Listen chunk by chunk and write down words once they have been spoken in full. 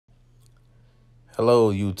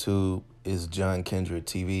Hello YouTube, it's John Kendrick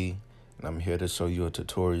TV, and I'm here to show you a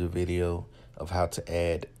tutorial video of how to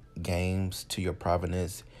add games to your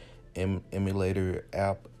Provenance emulator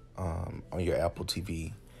app on your Apple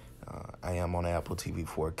TV. I am on Apple TV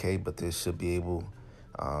 4K, but this should be able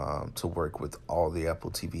to work with all the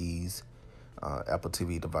Apple TV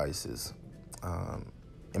devices. Um,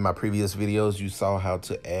 in my previous videos, you saw how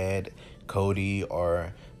to add Kodi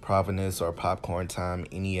or Provenance or Popcorn Time,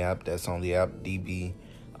 any app that's on the AppDB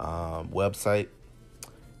website.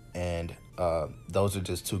 And those are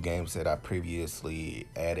just two games that I previously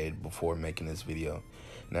added before making this video.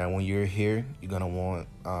 Now, when you're here, you're going to want,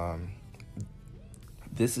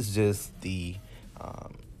 this is just the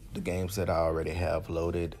games that I already have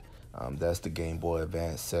loaded. That's the Game Boy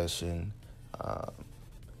Advance session.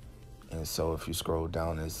 And so if you scroll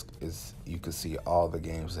down, you can see all the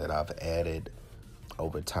games that I've added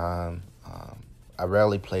over time. I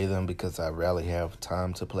rarely play them because I rarely have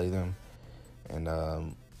time to play them.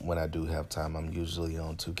 And when I do have time, I'm usually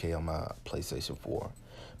on 2K on my PlayStation 4.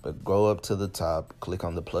 But go up to the top, click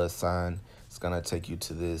on the plus sign. It's gonna take you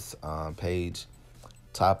to this page.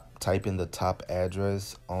 Type in the top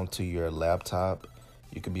address onto your laptop.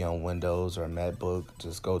 You could be on Windows or MacBook.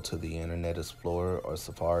 Just go to the Internet Explorer or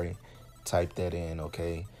Safari. Type that in,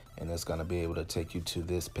 okay? And it's gonna be able to take you to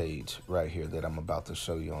this page right here that I'm about to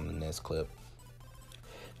show you on the next clip.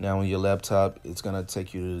 Now on your laptop, it's gonna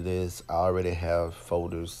take you to this. I already have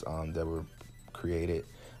folders that were created,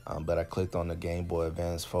 but I clicked on the Game Boy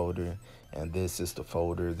Advance folder, and this is the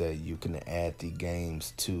folder that you can add the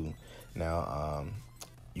games to. Now,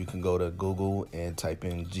 you can go to Google and type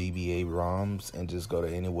in GBA ROMs and just go to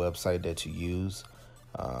any website that you use.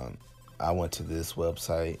 I went to this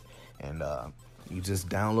website, and you just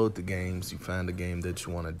download the games. You find the game that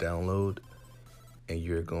you want to download, and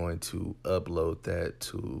you're going to upload that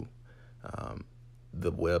to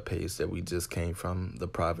the web page that we just came from, the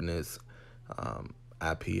Provenance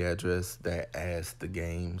IP address that adds the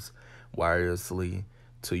games wirelessly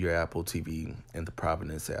to your Apple TV and the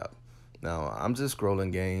Provenance app. Now, I'm just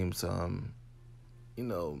scrolling games,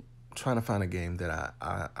 trying to find a game that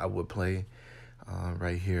I would play.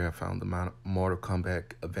 Right here, I found the Mortal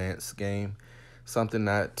Kombat Advance game. Something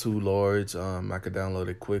not too large. I could download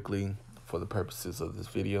it quickly for the purposes of this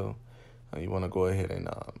video. You want to go ahead and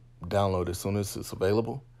download as soon as it's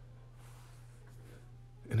available.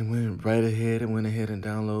 And it went right ahead and went ahead and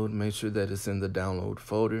download. Make sure that it's in the download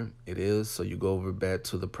folder. It is. So you go over back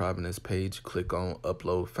to the Provenance page, click on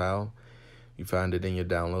upload file. You find it in your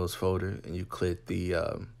downloads folder, and you click the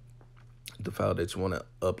file that you want to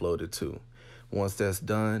upload it to. Once that's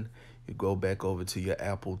done, you go back over to your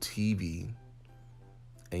Apple TV,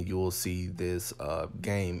 and you will see this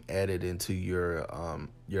game added into your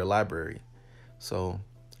library. So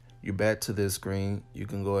you're back to this screen. You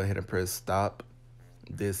can go ahead and press stop.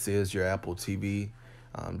 This is your Apple TV.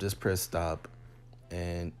 Just press stop,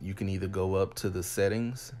 and you can either go up to the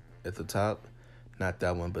settings at the top, not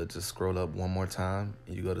that one, but just scroll up one more time,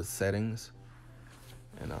 and you go to settings.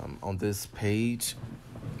 And on this page,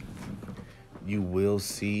 you will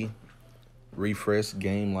see refresh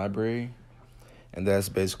game library, and that's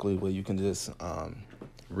basically where you can just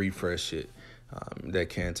refresh it. That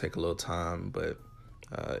can take a little time, but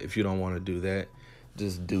if you don't want to do that,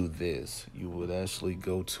 just do this. You would actually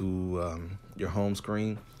go to your home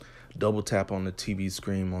screen, double tap on the TV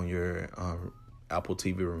screen on your Apple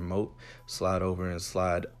TV remote, slide over and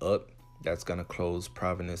slide up. That's gonna close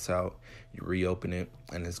Provenance out. You reopen it,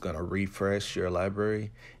 and it's gonna refresh your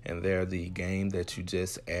library, and there the game that you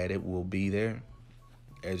just added will be there.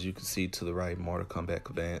 As you can see to the right, Mortal Kombat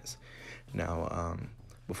Advance. Now,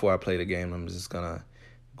 before I play the game, I'm just gonna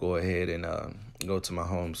go ahead and go to my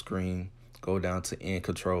home screen, go down to In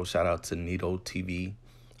Control. Shout out to Nito TV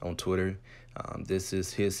on Twitter. This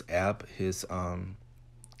is his app, his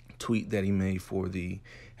tweet that he made for the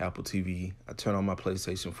Apple TV. I turn on my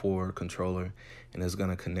PlayStation 4 controller, and it's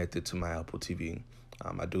gonna connect it to my Apple TV.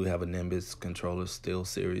 I do have a Nimbus controller, Steel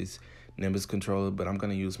Series Nimbus controller, but I'm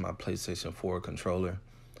gonna use my PlayStation 4 controller.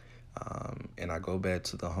 And I go back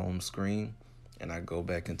to the home screen, and I go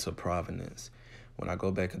back into Provenance. When I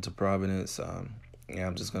go back into Provenance,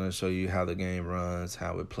 I'm just gonna show you how the game runs,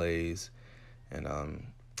 how it plays, and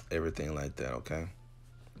everything like that, okay?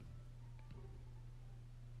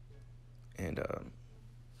 And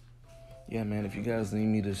yeah, man, if you guys need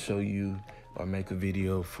me to show you or make a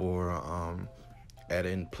video for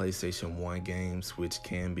adding PlayStation 1 games, which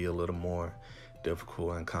can be a little more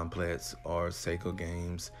difficult and complex, or Seiko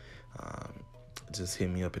games, just hit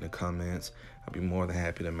me up in the comments. I'll be more than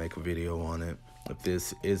happy to make a video on it. If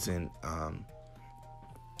this isn't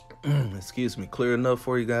excuse me, clear enough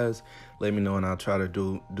for you guys, let me know and I'll try to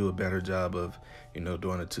do a better job of,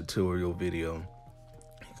 doing a tutorial video.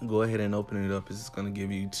 You can go ahead and open it up. It's just going to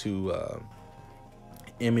give you two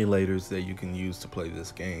emulators that you can use to play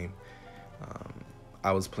this game.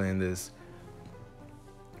 I was playing this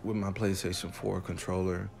with my PlayStation 4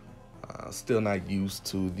 controller. Still not used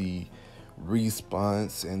to the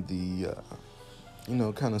response and the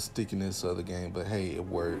kind of stickiness of the game, but hey, it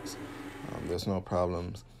works. There's no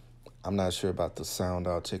problems. I'm not sure about the sound.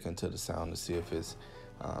 I'll check into the sound to see if it's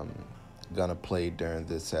gonna play during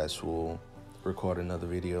this actual recording of the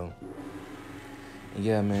video. And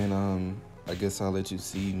yeah, man, I guess I'll let you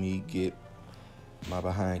see me get my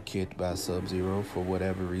behind kicked by Sub-Zero for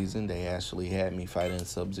whatever reason. They actually had me fighting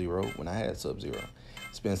Sub-Zero when I had Sub-Zero.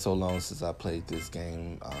 It's been so long since I played this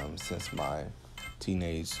game, since my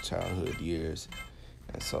teenage childhood years.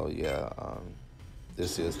 And so, yeah,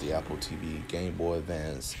 this is the Apple TV Game Boy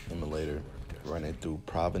Advance emulator running through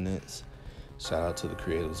Provenance. Shout out to the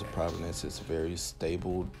creators of Provenance. It's a very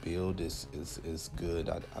stable build. It's good.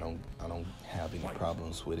 I don't have any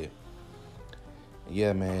problems with it.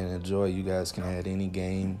 Yeah, man, enjoy. You guys can add any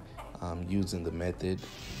game using the method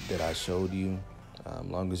that I showed you.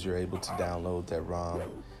 Long as you're able to download that ROM,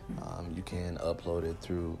 you can upload it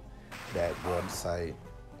through that website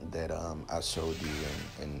that I showed you,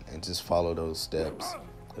 and just follow those steps.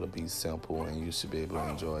 It'll be simple, and you should be able to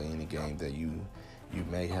enjoy any game that you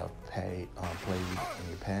may have played in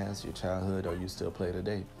your past, your childhood, or you still play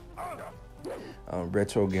today.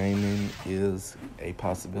 Retro gaming is a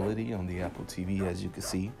possibility on the Apple TV, as you can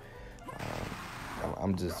see.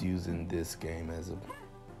 I'm just using this game as a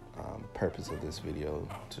purpose of this video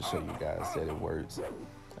to show you guys that it works.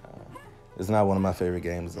 It's not one of my favorite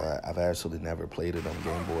games. I've actually never played it on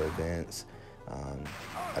Game Boy Advance.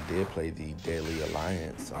 I did play the Deadly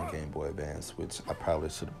Alliance on Game Boy Advance, which I probably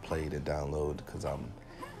should have played and downloaded because I'm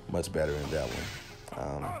much better in that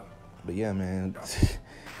one. But yeah, man,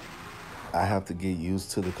 I have to get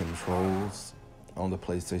used to the controls on the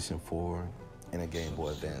PlayStation 4 in a Game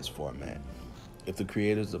Boy Advance format. If the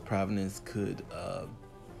creators of Provenance could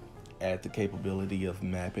add the capability of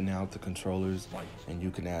mapping out the controllers, and you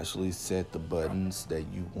can actually set the buttons that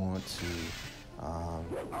you want to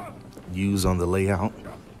use on the layout,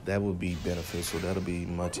 that would be beneficial. That'll be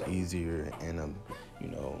much easier, and I'm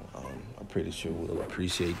pretty sure we'll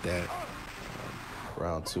appreciate that.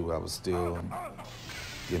 Round 2, I was still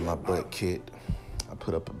getting my butt kicked. I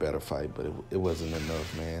put up a better fight, but it wasn't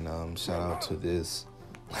enough, man. Shout out to this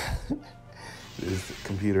this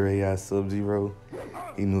computer AI Sub-Zero.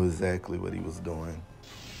 He knew exactly what he was doing.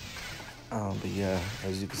 But yeah,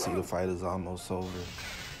 as you can see, the fight is almost over.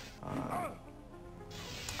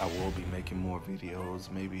 I will be making more videos,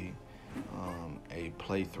 maybe a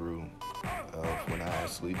playthrough of when I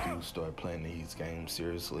actually do start playing these games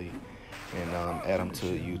seriously, and add them to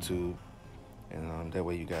YouTube. And that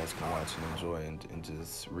way you guys can watch and enjoy and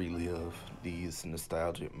just relive these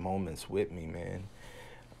nostalgic moments with me,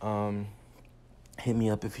 man. Hit me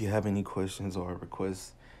up if you have any questions or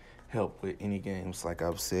request help with any games. Like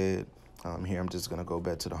I've said, here I'm just going to go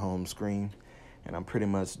back to the home screen. And I'm pretty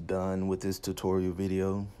much done with this tutorial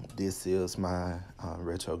video. This is my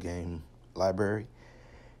retro game library.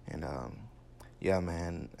 And yeah,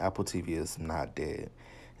 man, Apple TV is not dead.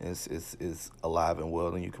 It's alive and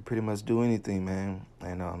well, and you can pretty much do anything, man.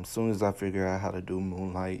 And as soon as I figure out how to do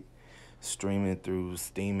Moonlight streaming through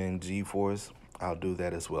Steam and GeForce, I'll do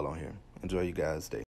that as well on here. Enjoy you guys' day.